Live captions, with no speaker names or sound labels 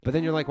But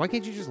then you're like, why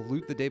can't you just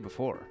loot the day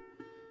before?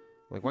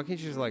 Like, why can't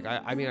you just, like,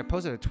 I mean, I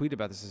posted a tweet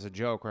about this as a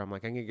joke where I'm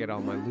like, I can get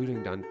all my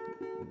looting done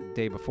the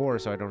day before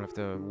so I don't have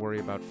to worry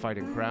about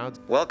fighting crowds.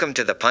 Welcome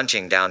to the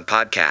Punching Down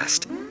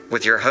Podcast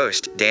with your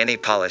host, Danny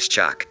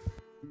Polischuk.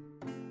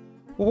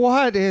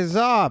 What is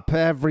up,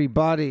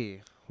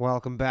 everybody?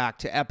 Welcome back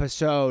to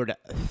episode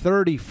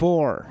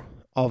 34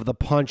 of the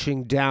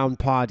Punching Down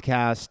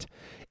Podcast.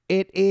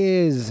 It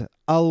is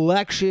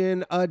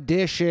election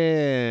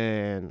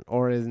edition,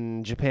 or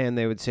in Japan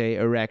they would say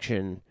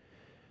erection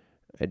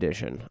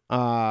edition.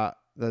 That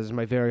is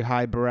my very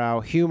highbrow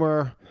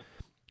humor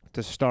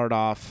to start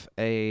off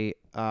a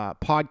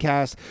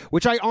podcast,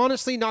 which I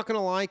honestly, not going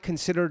to lie,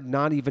 considered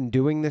not even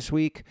doing this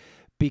week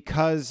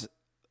because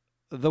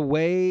the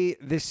way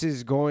this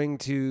is going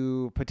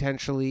to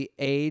potentially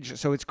age.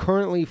 So it's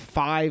currently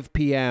 5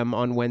 p.m.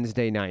 on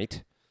Wednesday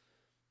night,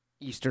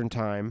 Eastern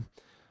time.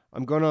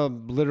 I'm going to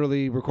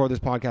literally record this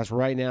podcast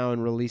right now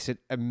and release it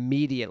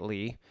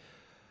immediately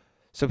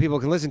so people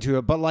can listen to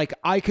it. But like,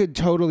 I could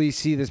totally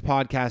see this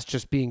podcast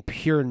just being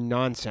pure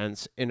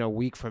nonsense in a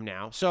week from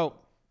now. So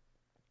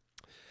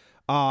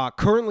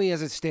currently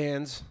as it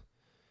stands,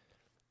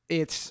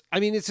 it's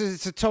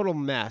a total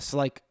mess.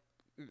 Like,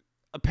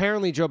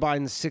 apparently Joe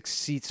Biden's 6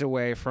 seats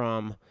away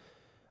from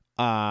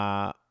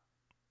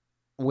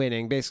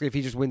winning. Basically, if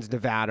he just wins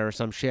Nevada or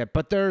some shit.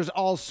 But there's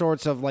all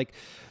sorts of, like,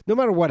 no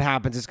matter what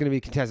happens, it's going to be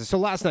contested. So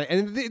last night,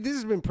 and this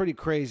has been pretty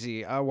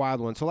crazy, a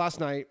wild one. So last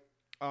night,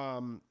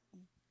 the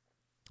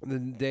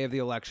day of the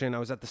election, I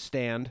was at the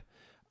Stand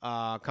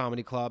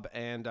Comedy Club,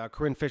 and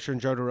Corinne Fisher and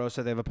Joe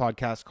DeRosa, they have a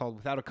podcast called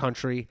Without a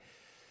Country,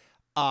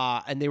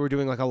 and they were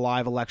doing like a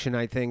live election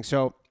night thing.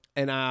 So,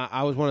 and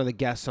I was one of the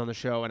guests on the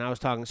show, and I was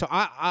talking. So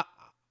I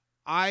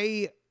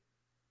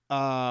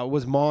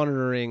was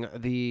monitoring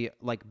the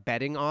like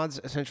betting odds,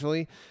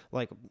 essentially,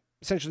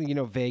 you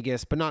know,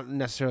 Vegas, but not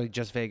necessarily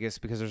just Vegas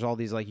because there's all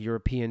these like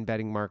European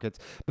betting markets,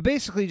 but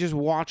basically just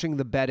watching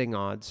the betting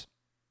odds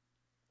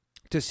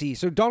to see.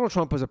 So Donald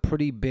Trump was a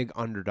pretty big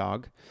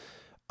underdog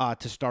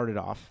to start it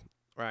off,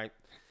 right?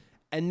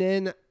 And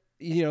then,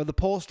 you know, the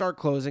polls start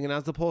closing, and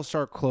as the polls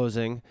start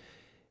closing,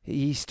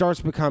 he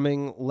starts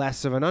becoming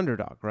less of an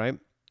underdog, right?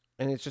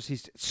 And it's just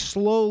he's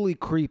slowly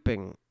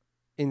creeping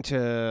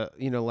into,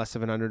 you know, less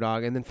of an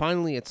underdog. And then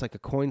finally it's like a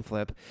coin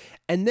flip.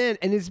 And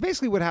it's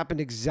basically what happened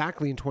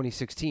exactly in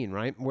 2016,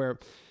 right? Where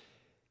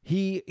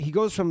he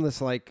goes from this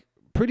like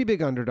pretty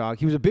big underdog.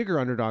 He was a bigger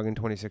underdog in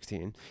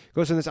 2016.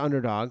 Goes from this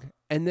underdog,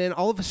 and then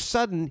all of a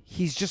sudden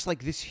he's just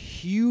like this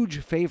huge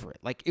favorite.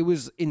 Like, it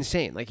was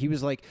insane. Like, he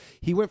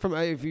went from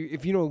if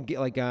you know,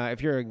 like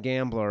if you're a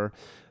gambler,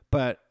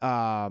 but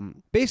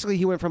basically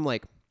he went from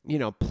like, you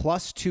know,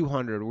 plus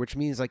 200, which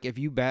means like if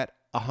you bet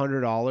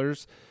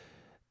 $100,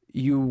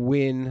 you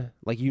win,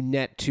 like you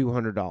net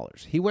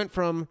 $200. He went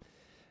from,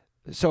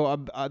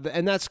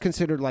 and that's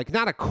considered like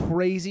not a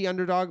crazy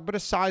underdog, but a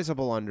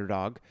sizable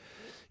underdog.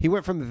 He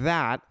went from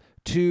that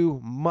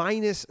to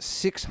minus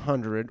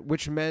 600,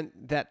 which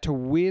meant that to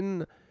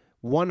win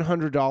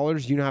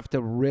 $100, you have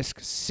to risk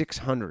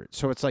 600.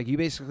 So it's like you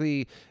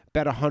basically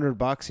bet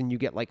 $100 and you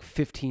get like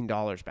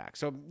 $15 back.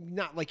 So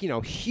not like, you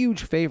know,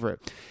 huge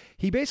favorite.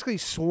 He basically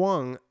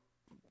swung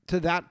to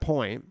that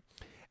point,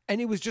 and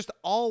it was just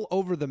all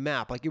over the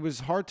map. Like, it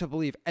was hard to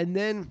believe. And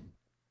then,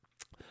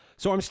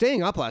 so I'm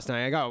staying up last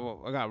night. I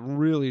got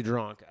really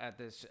drunk at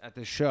this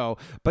show,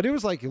 but it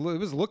was like, it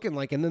was looking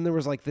like, and then there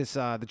was like this,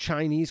 the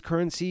Chinese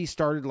currency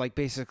started like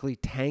basically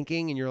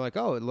tanking, and you're like,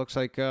 oh, it looks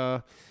like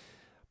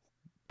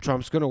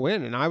Trump's going to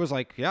win. And I was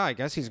like, yeah, I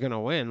guess he's going to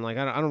win. Like,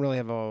 I don't really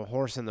have a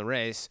horse in the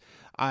race.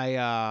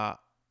 I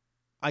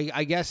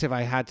guess if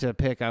I had to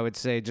pick, I would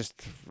say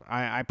just,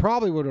 I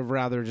probably would have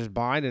rather just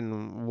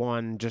Biden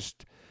won,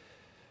 just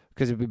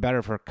because it'd be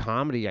better for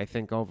comedy, I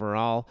think,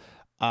 overall.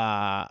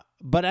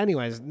 But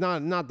anyways,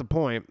 not the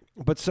point.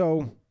 But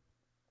so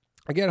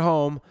I get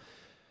home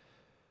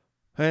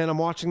and I'm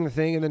watching the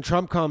thing, and then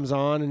Trump comes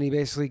on and he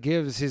basically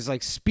gives his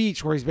like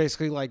speech where he's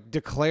basically like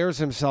declares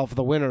himself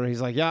the winner.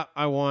 He's like, yeah,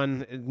 I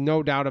won,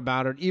 no doubt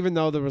about it. Even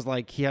though there was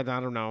like, he had,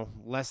 I don't know,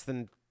 less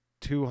than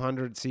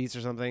 200 seats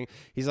or something.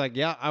 He's like,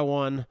 yeah, I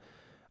won.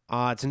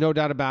 It's no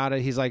doubt about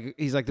it. He's like,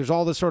 there's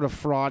all this sort of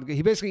fraud.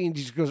 He basically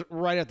just goes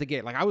right out the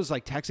gate. Like, I was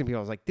like texting people. I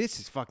was like, this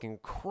is fucking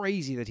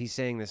crazy that he's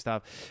saying this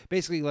stuff.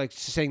 Basically, like,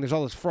 saying there's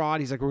all this fraud.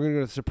 He's like, we're going to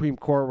go to the Supreme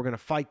Court. We're going to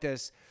fight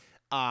this.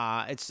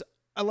 It's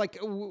like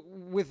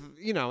with,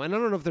 you know, and I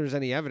don't know if there's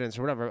any evidence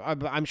or whatever.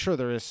 I'm sure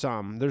there is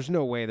some. There's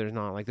no way there's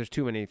not. Like, there's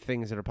too many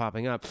things that are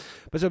popping up.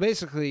 But so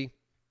basically,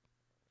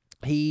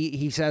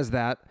 he says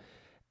that.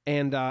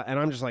 And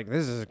I'm just like,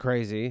 this is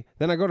crazy.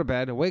 Then I go to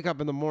bed, I wake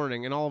up in the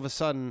morning, and all of a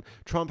sudden,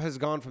 Trump has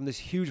gone from this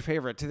huge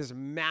favorite to this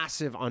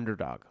massive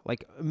underdog.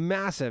 Like,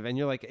 massive. And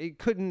you're like,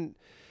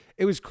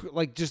 it was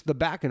like just the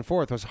back and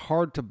forth was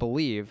hard to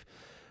believe.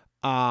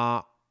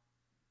 And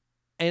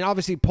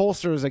obviously,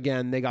 pollsters,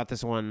 again, they got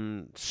this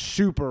one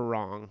super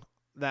wrong.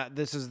 That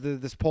this is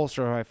this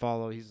pollster who I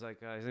follow. He's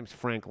like, his name's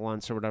Frank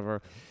Luntz or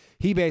whatever.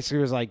 He basically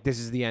was like, this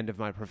is the end of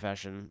my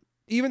profession.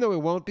 Even though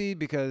it won't be,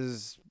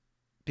 because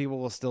people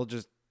will still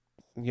just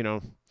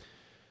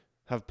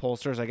have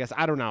pollsters, I guess.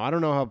 I don't know. I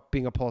don't know how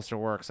being a pollster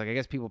works. Like, I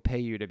guess people pay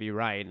you to be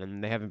right,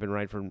 and they haven't been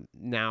right for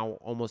now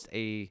almost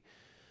 5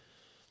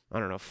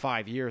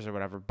 years or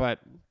whatever. But,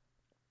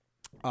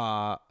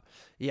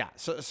 yeah.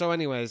 So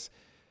anyways,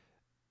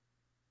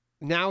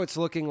 now it's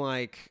looking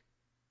like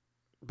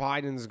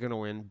Biden's going to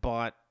win,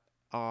 but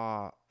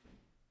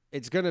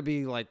it's going to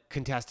be like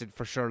contested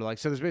for sure. Like,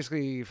 so there's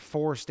basically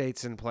 4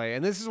 states in play.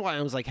 And this is why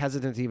I was like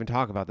hesitant to even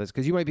talk about this.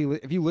 Cause you might be,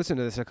 if you listen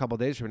to this a couple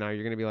days from now,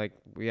 you're going to be like,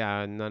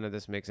 yeah, none of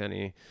this makes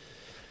any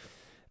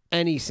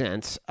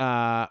sense.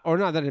 Or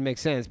not that it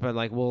makes sense, but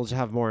like, we'll just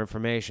have more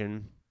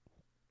information.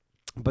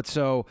 But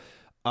so,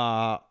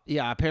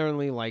 yeah,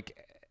 apparently like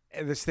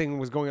this thing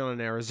was going on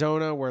in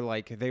Arizona where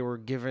like they were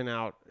giving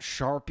out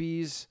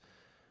Sharpies.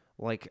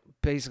 Like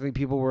basically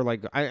people were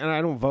like,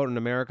 I don't vote in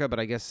America, but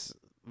I guess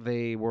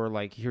they were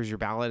like, here's your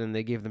ballot, and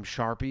they gave them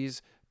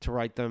Sharpies to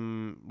write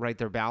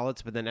their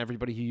ballots, but then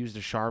everybody who used the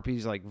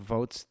Sharpies, like,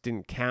 votes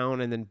didn't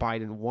count, and then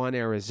Biden won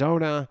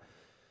Arizona,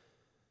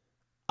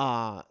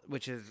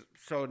 which is,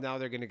 so now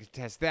they're going to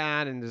contest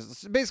that, and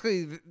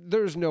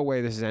there's no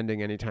way this is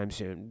ending anytime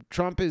soon.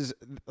 Trump is,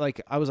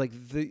 like, I was like,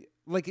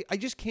 I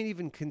just can't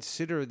even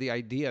consider the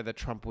idea that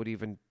Trump would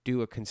even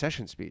do a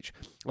concession speech.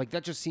 Like,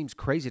 that just seems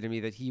crazy to me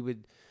that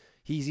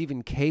he's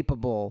even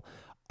capable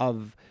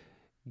of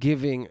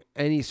giving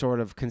any sort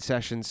of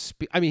concession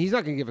speech. I mean, he's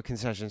not going to give a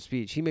concession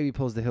speech. He maybe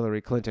pulls the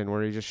Hillary Clinton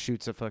where he just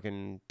shoots a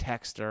fucking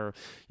text or,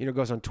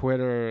 goes on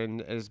Twitter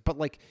but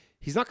like,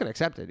 he's not going to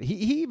accept it. He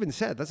even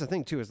said, that's the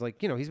thing too, is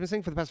like, he's been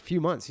saying for the past few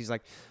months, he's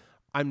like,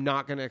 I'm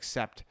not going to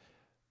accept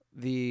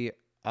the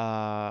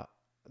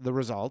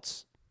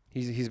results.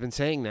 He's been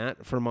saying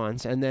that for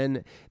months, and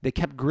then they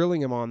kept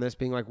grilling him on this,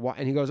 being like, "What?"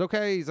 And he goes,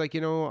 "Okay." He's like,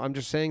 "I'm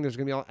just saying there's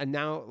gonna be and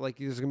now like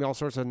there's gonna be all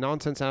sorts of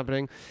nonsense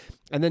happening,"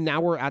 and then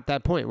now we're at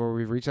that point where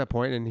we've reached that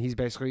point, and he's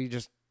basically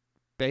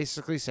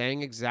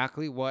saying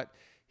exactly what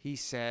he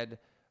said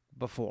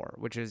before,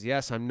 which is,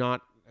 "Yes, I'm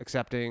not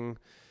accepting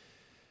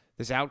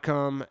this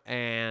outcome,"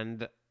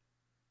 and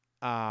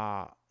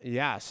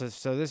yeah,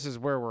 so this is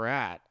where we're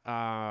at.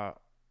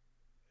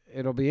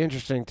 It'll be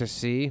interesting to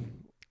see.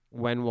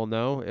 When we'll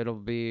know,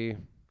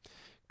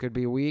 could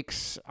be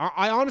weeks.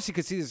 I honestly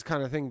could see this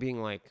kind of thing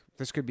being like,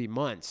 this could be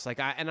months. Like,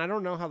 I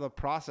don't know how the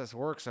process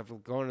works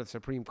of going to the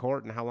Supreme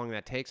Court and how long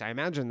that takes. I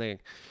imagine they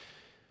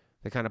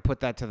kind of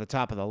put that to the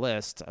top of the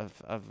list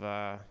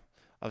of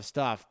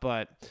stuff,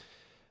 but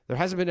there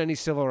hasn't been any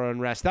civil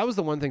unrest. That was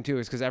the one thing too,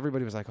 is because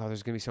everybody was like, oh,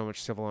 there's gonna be so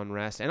much civil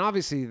unrest, and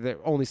obviously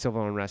the only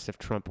civil unrest if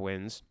Trump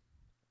wins.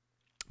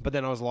 But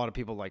then there was a lot of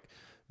people like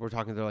we're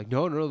talking. They're like,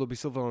 no, there'll be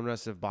civil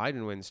unrest if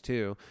Biden wins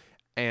too.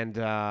 And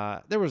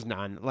there was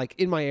none, like,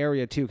 in my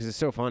area, too, because it's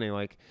so funny.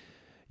 Like,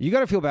 you got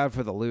to feel bad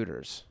for the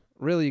looters.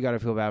 Really, you got to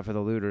feel bad for the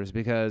looters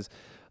because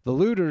the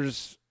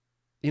looters,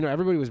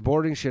 everybody was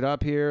boarding shit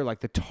up here.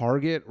 Like, the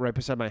Target right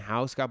beside my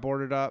house got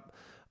boarded up.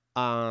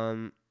 Like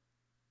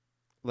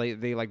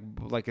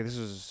this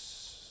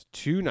was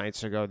 2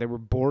 nights ago. They were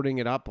boarding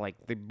it up.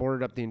 Like, they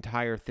boarded up the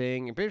entire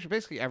thing. And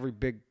basically every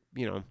big,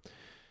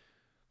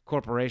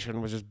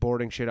 corporation was just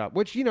boarding shit up,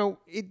 which,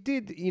 it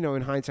did,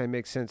 in hindsight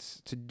make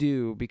sense to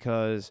do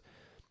because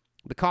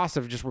the cost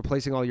of just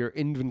replacing all your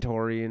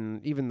inventory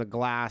and even the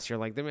glass, you're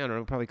like, I don't know,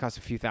 it probably costs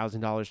a few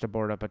 $1,000s to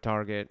board up a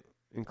Target,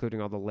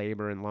 including all the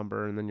labor and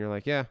lumber. And then you're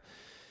like, yeah,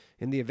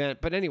 in the event.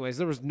 But anyways,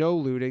 there was no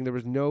looting. There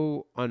was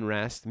no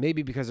unrest,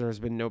 maybe because there has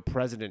been no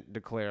president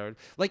declared.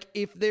 Like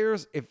if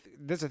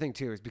that's the thing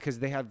too, is because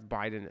they have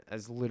Biden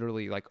as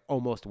literally like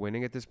almost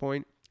winning at this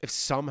point. If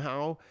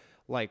somehow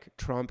like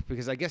Trump,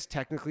 because I guess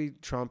technically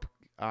Trump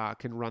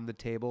can run the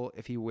table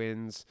if he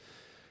wins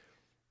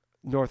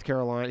North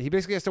Carolina. He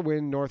basically has to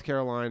win North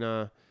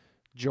Carolina,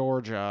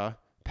 Georgia,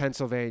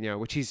 Pennsylvania,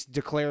 which he's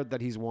declared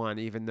that he's won,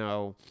 even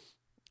though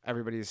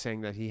everybody is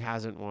saying that he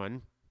hasn't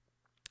won.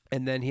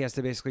 And then he has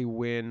to basically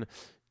win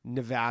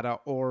Nevada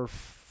or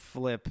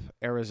flip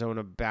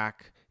Arizona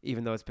back,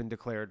 even though it's been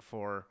declared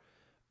for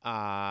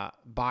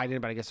Biden,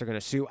 but I guess they're going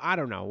to sue. I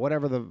don't know,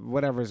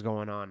 whatever is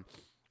going on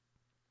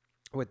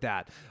with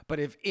that. But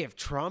if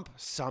Trump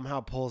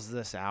somehow pulls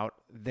this out,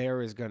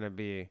 there is going to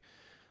be,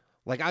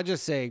 like, I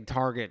just say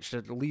Target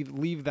should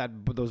leave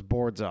those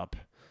boards up,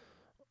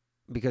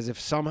 because if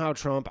somehow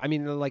Trump, I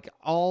mean, like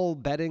all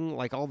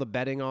the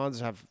betting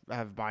odds have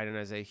Biden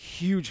as a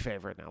huge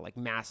favorite now, like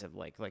massive,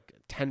 like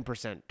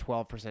 10%,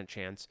 12%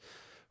 chance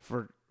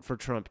for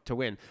Trump to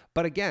win.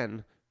 But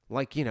again,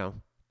 like,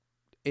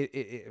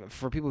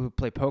 for people who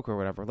play poker or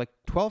whatever, like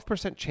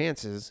 12%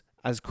 chances,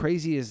 as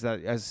crazy as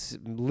that, as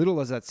little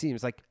as that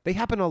seems, like they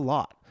happen a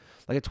lot.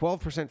 Like a 12%,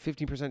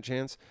 15%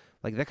 chance,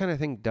 like that kind of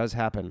thing does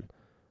happen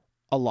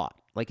a lot.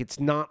 Like it's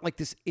not like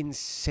this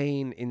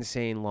insane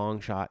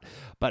long shot,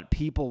 but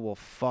people will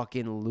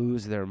fucking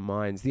lose their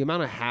minds. The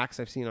amount of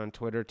hacks I've seen on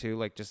Twitter too,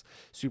 like just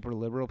super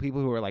liberal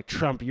people who are like,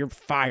 Trump, you're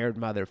fired,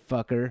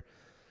 motherfucker.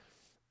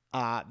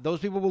 Those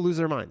people will lose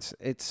their minds.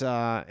 It's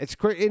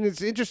great, and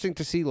it's interesting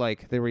to see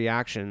like the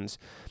reactions.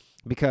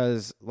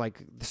 because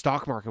like the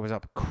stock market was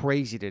up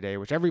crazy today,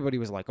 which everybody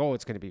was like, oh,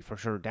 it's going to be for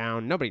sure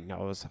down. Nobody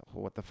knows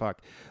what the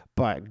fuck.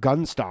 But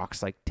gun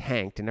stocks like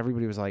tanked, and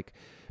everybody was like,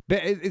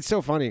 but it's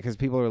so funny because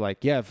people are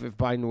like, yeah, if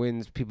Biden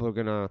wins,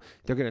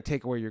 they're gonna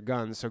take away your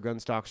guns, so gun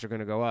stocks are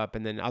gonna go up.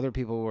 And then other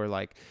people were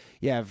like,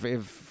 yeah,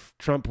 if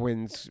Trump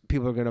wins,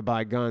 people are gonna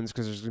buy guns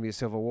because there's gonna be a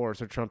civil war,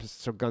 so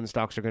gun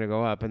stocks are gonna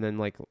go up. And then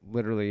like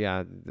literally,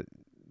 yeah,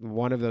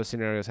 one of those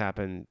scenarios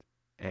happened,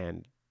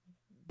 and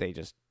they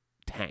just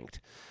tanked.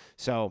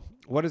 So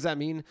what does that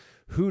mean?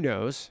 Who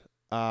knows?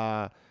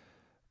 But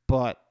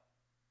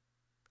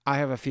I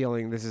have a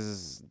feeling this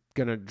is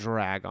going to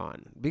drag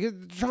on because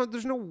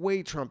there's no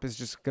way Trump is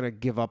just going to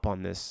give up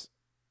on this.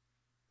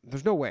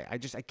 There's no way. I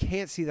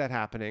can't see that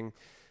happening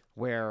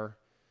where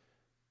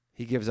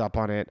he gives up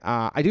on it.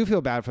 I do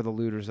feel bad for the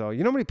looters though.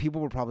 You know how many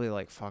people were probably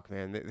like, fuck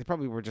man, they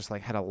probably were just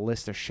like had a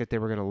list of shit they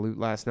were going to loot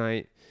last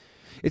night.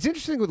 It's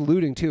interesting with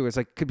looting too. It's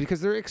like,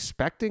 because they're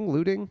expecting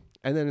looting,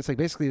 and then it's like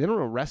basically they don't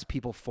arrest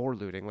people for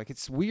looting. Like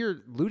it's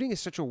weird. Looting is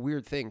such a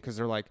weird thing because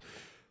they're like,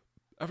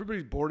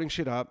 everybody's boarding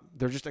shit up.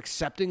 They're just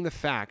accepting the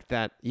fact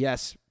that,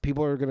 yes,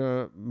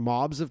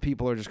 mobs of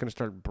people are just going to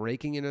start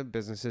breaking into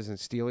businesses and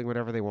stealing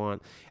whatever they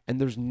want.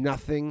 And there's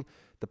nothing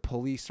the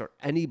police or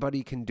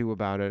anybody can do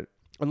about it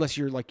unless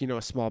you're like,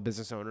 a small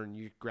business owner and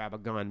you grab a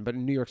gun. But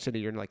in New York City,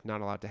 you're like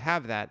not allowed to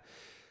have that.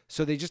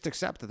 So they just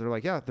accept it. They're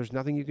like, yeah, there's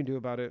nothing you can do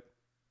about it.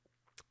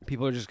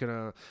 People are just going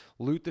to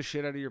loot the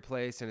shit out of your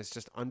place. And it's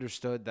just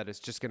understood that it's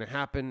just going to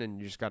happen. And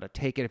you just got to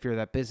take it if you're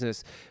that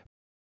business.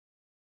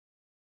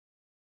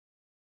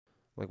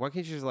 Like, why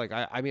can't you just like,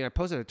 I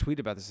posted a tweet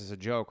about this as a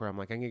joke where I'm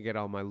like, I'm going to get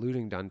all my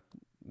looting done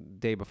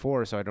day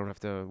before so I don't have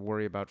to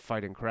worry about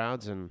fighting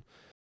crowds and,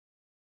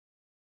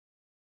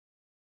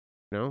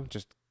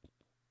 just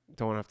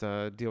don't have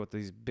to deal with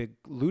these big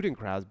looting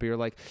crowds. But you're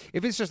like,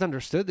 if it's just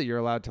understood that you're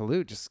allowed to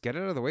loot, just get it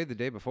out of the way the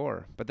day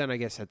before. But then I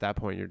guess at that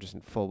point, you're just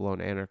in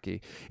full-blown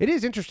anarchy. It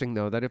is interesting,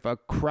 though, that if a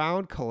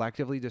crowd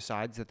collectively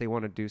decides that they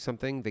want to do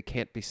something, they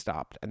can't be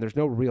stopped. And there's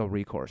no real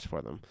recourse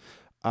for them.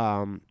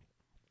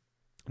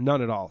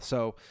 None at all.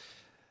 So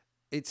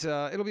it's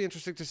it'll be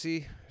interesting to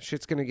see.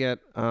 Shit's gonna get.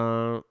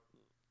 I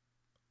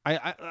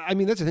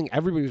mean that's the thing.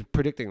 Everybody's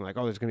predicting like,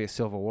 oh, there's gonna be a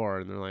civil war,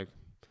 and they're like,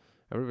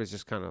 everybody's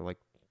just kind of like,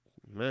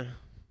 meh.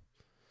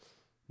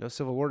 No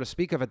civil war to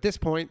speak of at this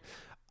point.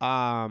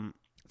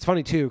 It's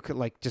funny too,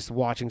 like just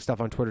watching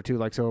stuff on Twitter too.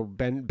 Like so,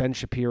 Ben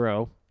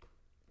Shapiro,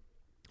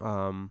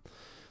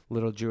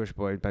 little Jewish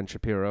boy Ben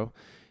Shapiro.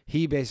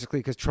 He basically,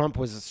 because Trump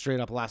was straight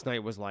up last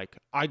night, was like,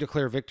 I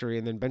declare victory.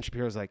 And then Ben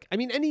Shapiro's like, I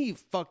mean, any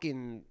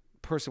fucking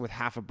person with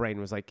half a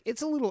brain was like,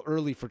 it's a little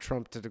early for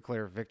Trump to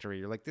declare victory.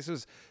 You're like, this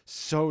was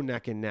so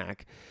neck and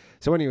neck.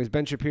 So anyways,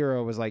 Ben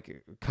Shapiro was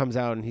like, comes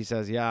out and he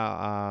says, yeah,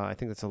 I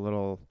think that's a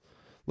little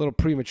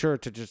premature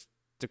to just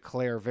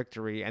declare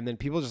victory. And then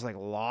people just like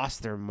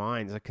lost their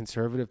minds. Like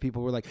conservative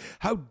people were like,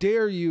 how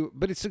dare you?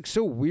 But it's like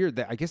so weird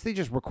that I guess they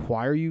just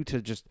require you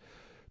to just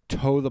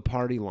toe the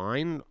party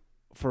line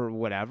for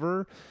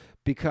whatever,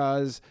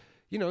 because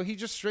he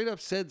just straight up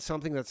said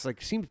something that's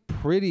like seemed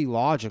pretty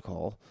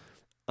logical,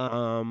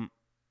 that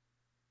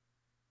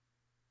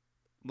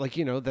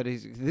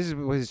this is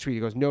what his tweet. He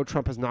goes, no,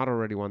 Trump has not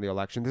already won the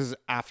election. This is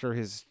after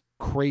his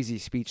crazy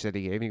speech that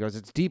he gave. He goes,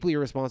 it's deeply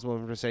irresponsible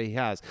of him to say he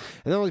has.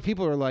 And then all these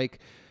people are like,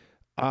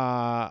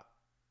 and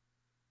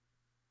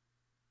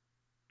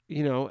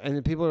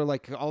then people are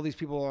like, all these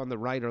people on the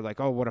right are like,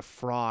 oh, what a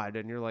fraud.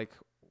 And you're like,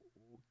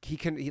 you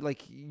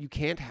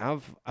can't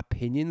have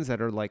opinions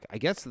that are like, I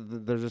guess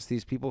there's just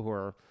these people who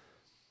are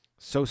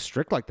so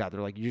strict like that.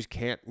 They're like, you just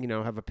can't,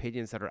 have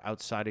opinions that are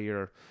outside of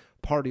your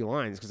party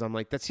lines. Cause I'm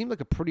like, that seemed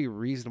like a pretty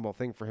reasonable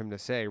thing for him to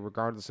say,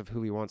 regardless of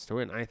who he wants to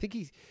win. And I think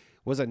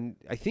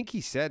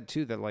he said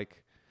too, that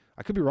like,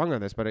 I could be wrong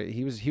on this, but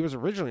he was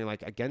originally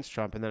like against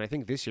Trump. And then I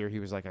think this year he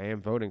was like, I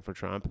am voting for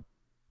Trump.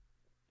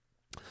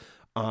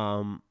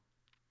 Yeah.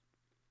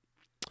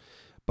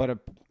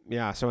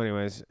 So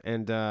anyways,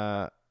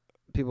 and,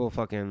 people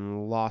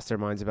fucking lost their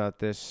minds about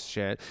this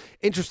shit.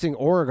 Interesting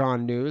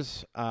Oregon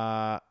news.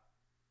 Hard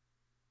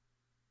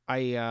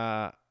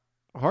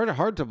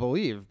to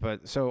believe,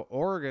 but so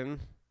Oregon.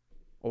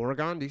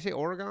 Do you say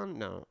Oregon?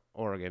 No,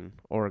 Oregon.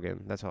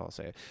 That's how I'll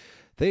say it.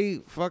 They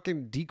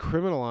fucking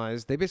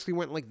decriminalized. They basically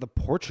went like the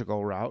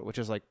Portugal route, which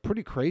is like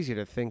pretty crazy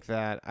to think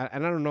that.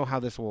 And I don't know how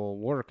this will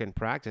work in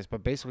practice,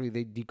 but basically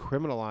they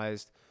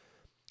decriminalized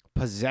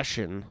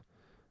possession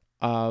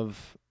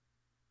of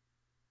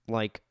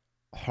like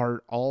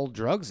all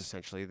drugs.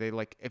 Essentially, they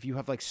like, if you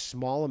have like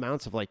small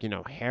amounts of like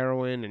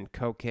heroin and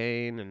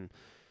cocaine and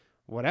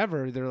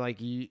whatever, they're like,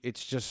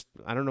 it's just,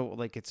 I don't know,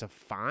 like it's a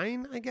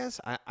fine, I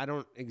guess. I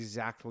don't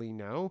exactly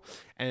know.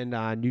 And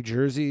New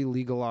Jersey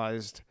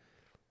legalized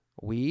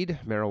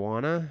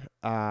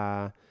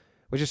marijuana,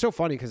 which is so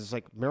funny because it's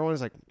like marijuana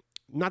is like,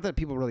 not that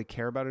people really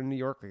care about it in New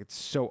York, like it's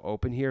so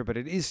open here, but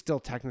it is still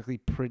technically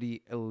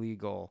pretty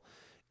illegal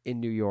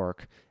in New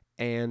York.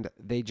 And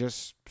they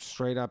just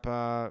straight up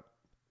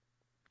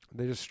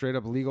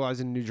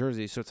legalized in New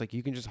Jersey. So it's like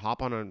you can just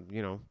hop on a,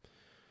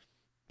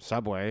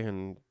 subway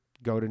and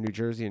go to New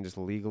Jersey and just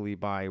legally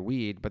buy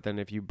weed. But then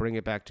if you bring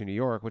it back to New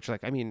York, which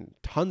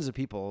tons of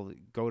people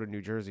go to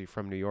New Jersey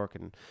from New York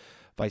and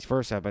vice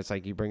versa. But it's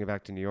like you bring it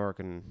back to New York,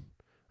 and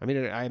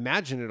I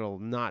imagine it'll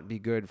not be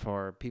good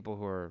for people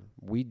who are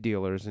weed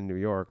dealers in New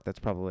York. That's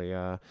probably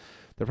they're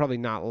probably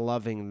not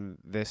loving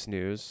this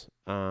news.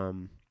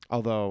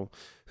 Although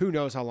who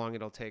knows how long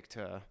it'll take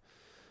to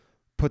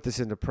put this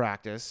into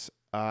practice.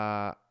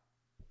 But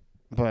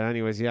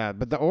anyways, yeah.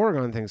 But the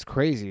Oregon thing's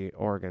crazy.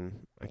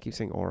 Oregon. I keep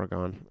saying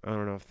Oregon. I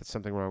don't know if there's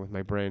something wrong with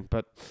my brain,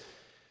 but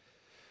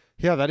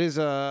yeah, that is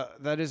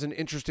an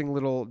interesting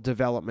little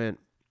development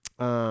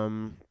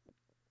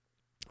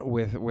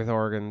with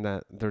Oregon,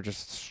 that they're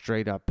just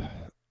straight up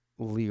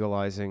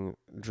legalizing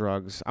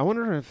drugs. I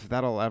wonder if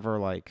that'll ever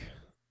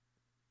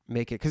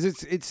make it, because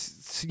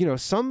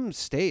it's some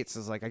states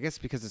is I guess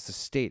because it's a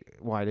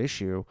statewide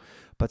issue,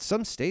 but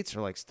some states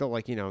are still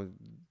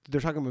they're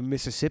talking about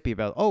Mississippi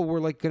about,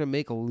 we're gonna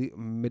make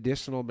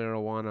medicinal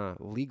marijuana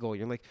legal.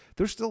 You're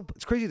there's still,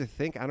 it's crazy to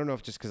think. I don't know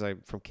if just because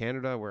I'm from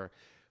Canada where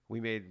we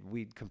made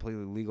weed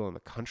completely legal in the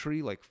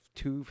country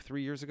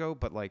 2-3 years ago,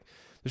 but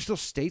there's still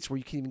states where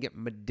you can't even get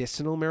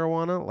medicinal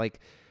marijuana.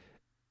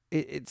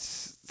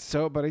 It's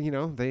so, but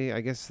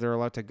I guess they're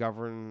allowed to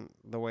govern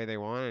the way they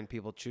want, and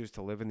people choose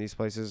to live in these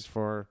places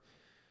for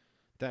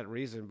that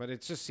reason. But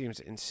it just seems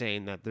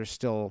insane that there's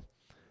still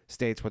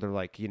states where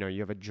they're you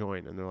have a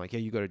joint and they're yeah,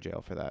 you go to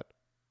jail for that.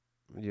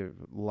 Your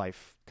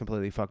life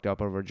completely fucked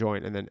up over a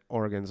joint. And then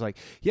Oregon's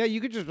yeah,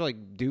 you could just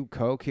do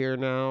coke here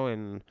now,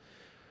 and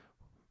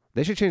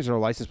they should change their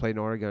license plate in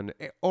Oregon.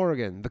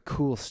 Oregon, the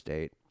cool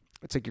state.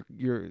 It's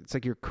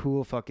your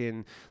cool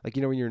fucking,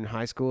 when you're in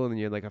high school and then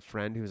you had a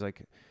friend who was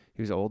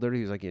he was older,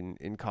 he was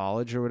in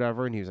college or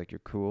whatever, and he was your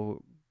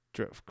cool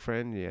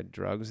friend, and you had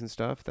drugs and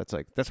stuff. That's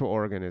what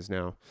Oregon is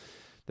now.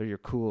 They're your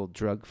cool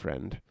drug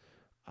friend.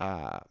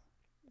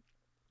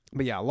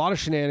 But yeah, a lot of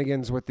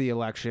shenanigans with the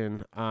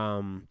election.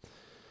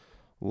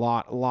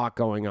 Lot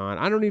going on.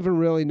 I don't even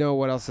really know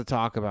what else to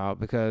talk about,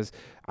 because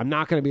I'm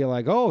not going to be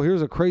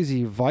here's a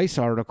crazy Vice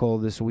article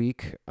this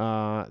week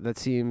that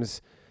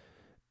seems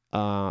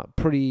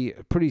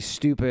pretty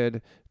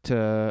stupid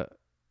to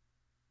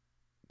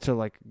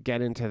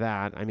get into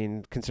that.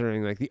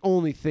 Considering the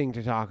only thing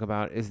to talk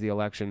about is the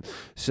election.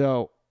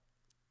 So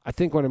I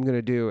think what I'm going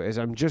to do is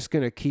I'm just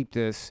going to keep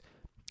this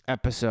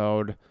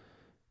episode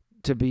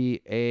to be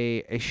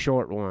a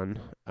short one.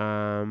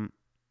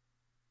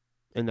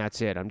 And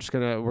that's it.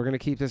 We're going to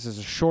keep this as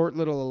a short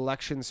little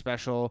election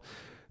special,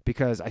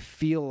 because I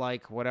feel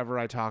whatever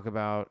I talk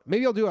about,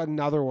 maybe I'll do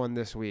another one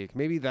this week.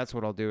 Maybe that's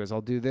what I'll do, is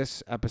I'll do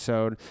this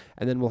episode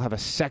and then we'll have a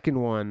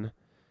second one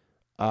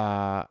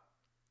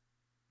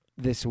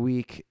this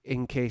week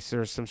in case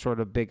there's some sort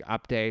of big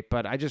update.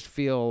 But I just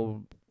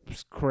feel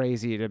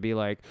crazy to be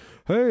hey,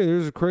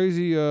 there's a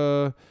crazy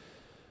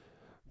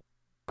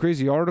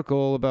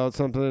article about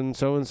something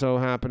so-and-so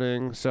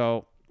happening.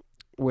 So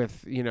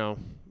with,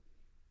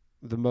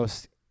 the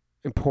most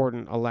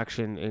important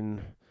election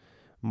in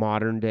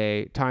modern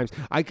day times,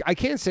 I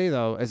can't say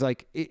though, as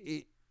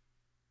it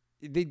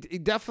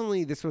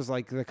definitely, this was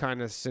the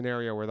kind of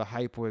scenario where the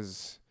hype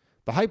was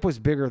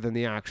bigger than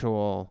the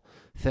actual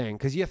thing,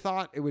 because you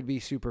thought it would be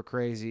super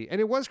crazy,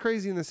 and it was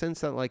crazy in the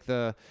sense that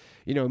the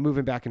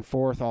moving back and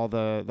forth, all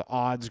the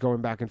odds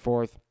going back and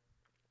forth,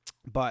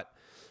 but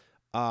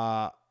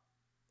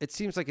it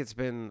seems it's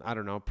been, I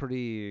don't know,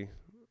 pretty.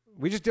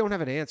 We just don't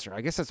have an answer.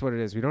 I guess that's what it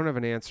is. We don't have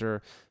an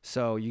answer,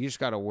 so you just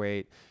gotta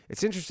wait.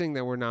 It's interesting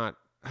that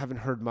haven't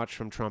heard much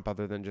from Trump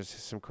other than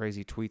just some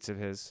crazy tweets of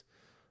his.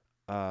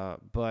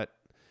 But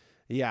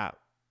yeah,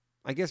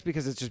 I guess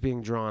because it's just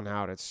being drawn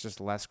out, it's just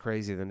less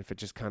crazy than if it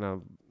just kind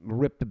of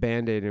ripped the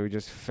Band-Aid and we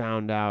just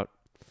found out.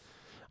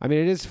 It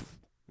is,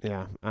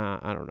 yeah,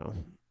 I don't know.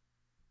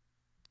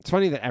 It's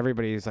funny that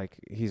everybody's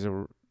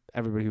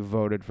everybody who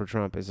voted for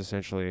Trump is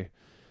essentially,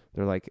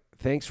 they're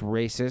thanks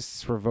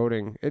racists for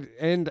voting.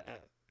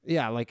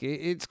 Yeah,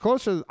 it's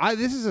closer.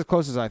 This is as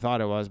close as I thought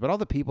it was, but all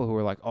the people who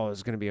were oh,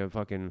 it's going to be a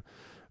fucking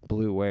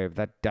blue wave,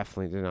 that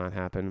definitely did not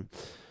happen.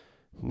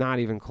 Not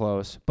even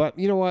close. But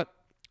you know what?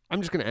 I'm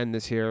just going to end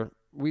this here.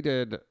 We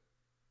did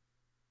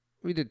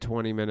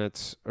 20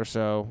 minutes or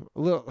so,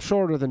 a little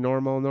shorter than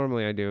normal.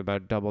 Normally I do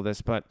about double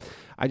this, but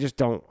I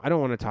don't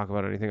want to talk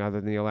about anything other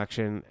than the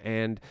election.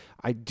 And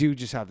I do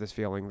just have this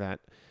feeling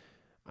that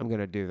I'm going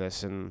to do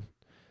this, and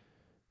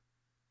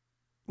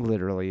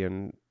literally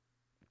in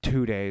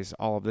 2 days,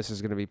 all of this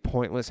is going to be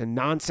pointless and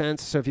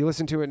nonsense. So if you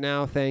listen to it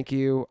now, thank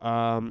you.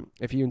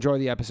 If you enjoy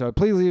the episode,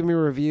 please leave me a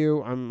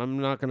review. I'm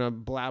not going to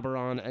blabber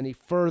on any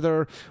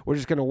further. We're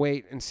just going to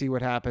wait and see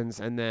what happens.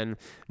 And then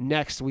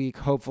next week,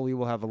 hopefully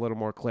we'll have a little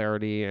more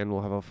clarity and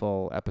we'll have a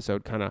full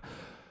episode kind of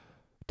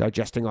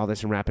digesting all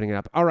this and wrapping it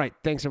up. All right.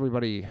 Thanks,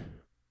 everybody.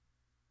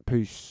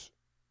 Peace.